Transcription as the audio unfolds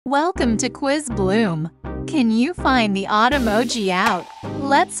Welcome to Quiz Bloom. Can you find the odd emoji out?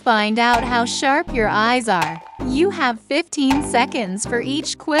 Let's find out how sharp your eyes are. You have 15 seconds for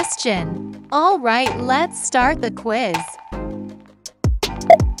each question. Alright, let's start the quiz.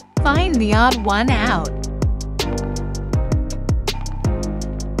 Find the odd one out.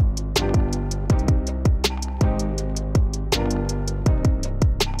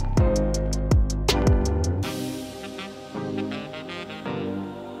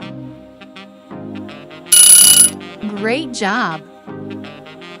 Great job!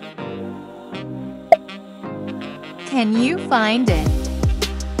 Can you find it?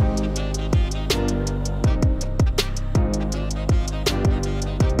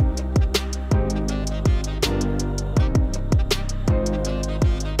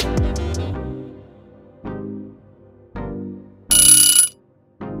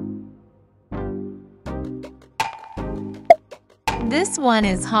 This one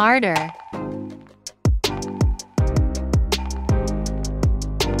is harder.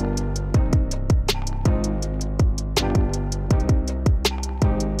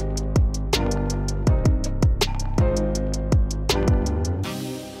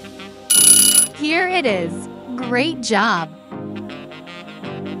 Here it is. Great job!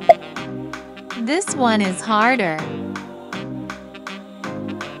 This one is harder.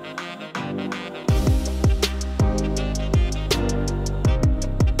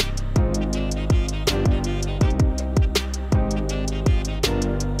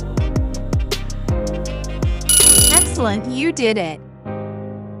 Excellent, you did it!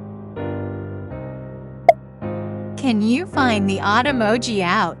 Can you find the odd emoji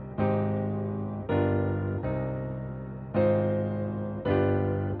out?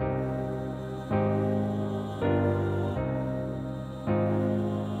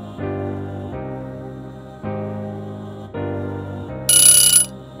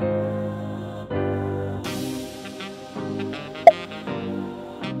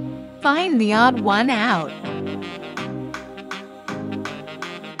 Find the odd one out.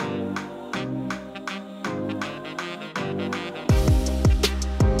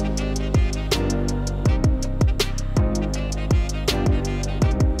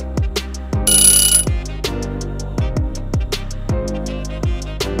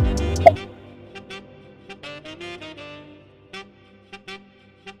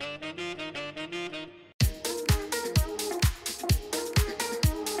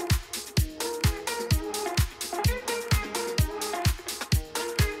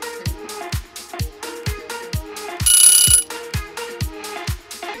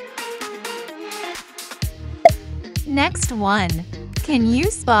 Next one. Can you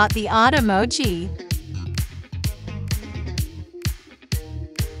spot the odd emoji?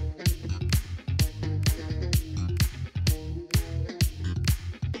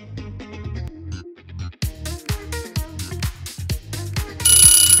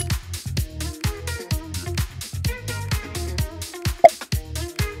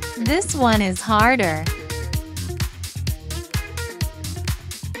 This one is harder.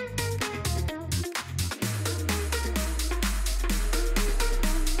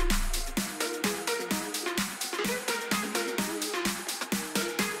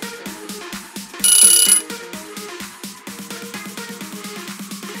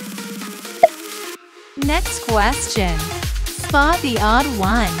 Next question. Spot the odd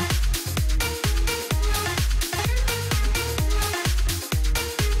one.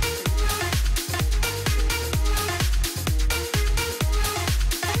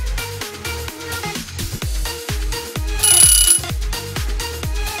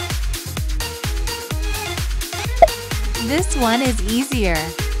 This one is easier.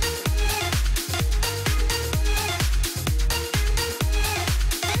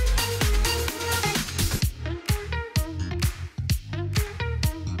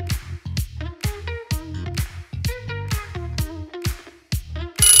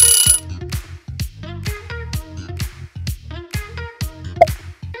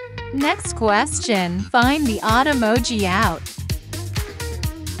 Next question. Find the odd emoji out.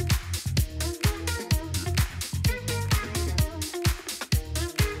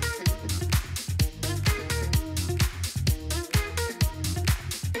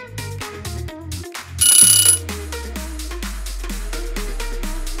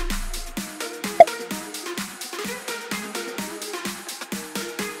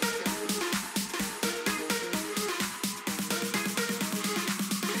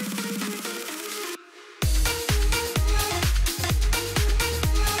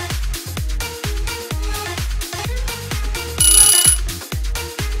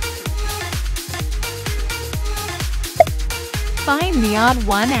 Find the odd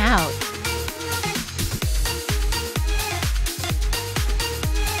one out.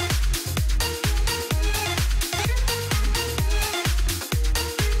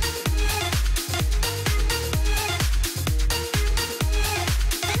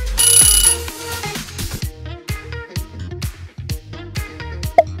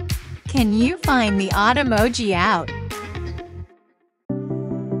 Can you find the odd emoji out?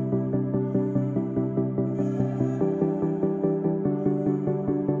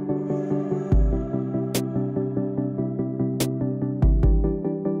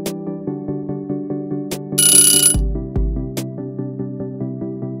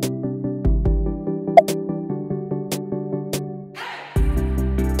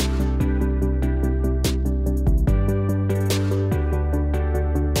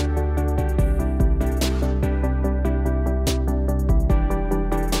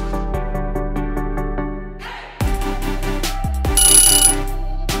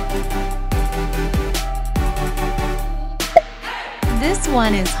 This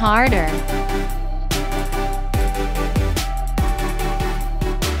one is harder.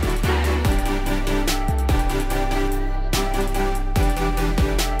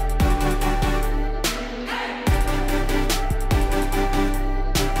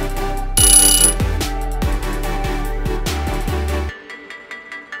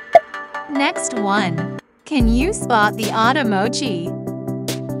 Next one. Can you spot the odd emoji?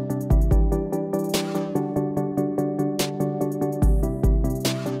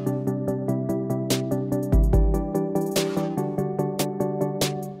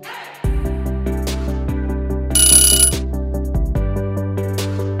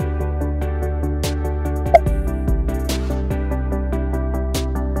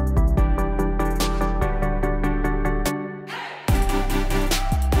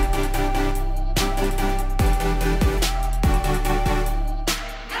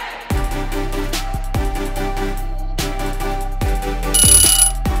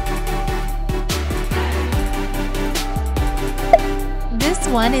 This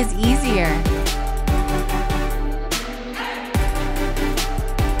one is easier.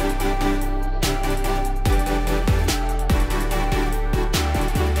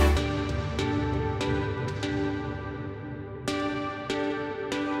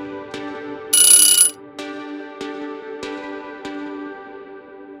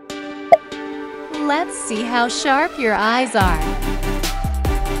 Let's see how sharp your eyes are.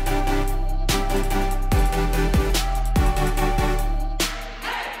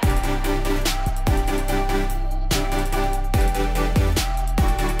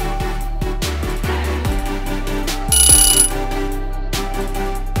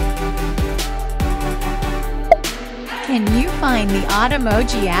 Can you find the odd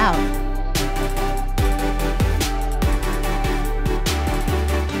emoji out?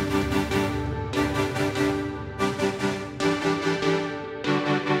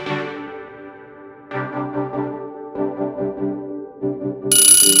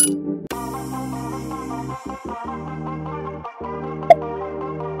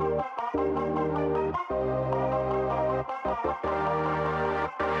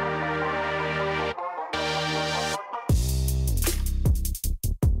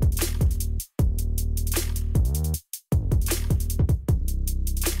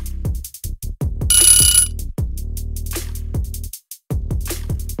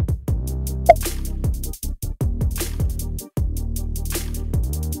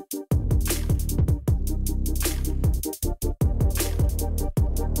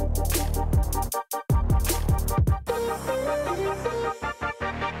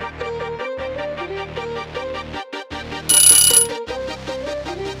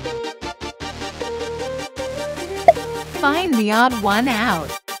 Find the odd one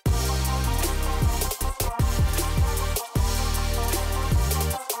out.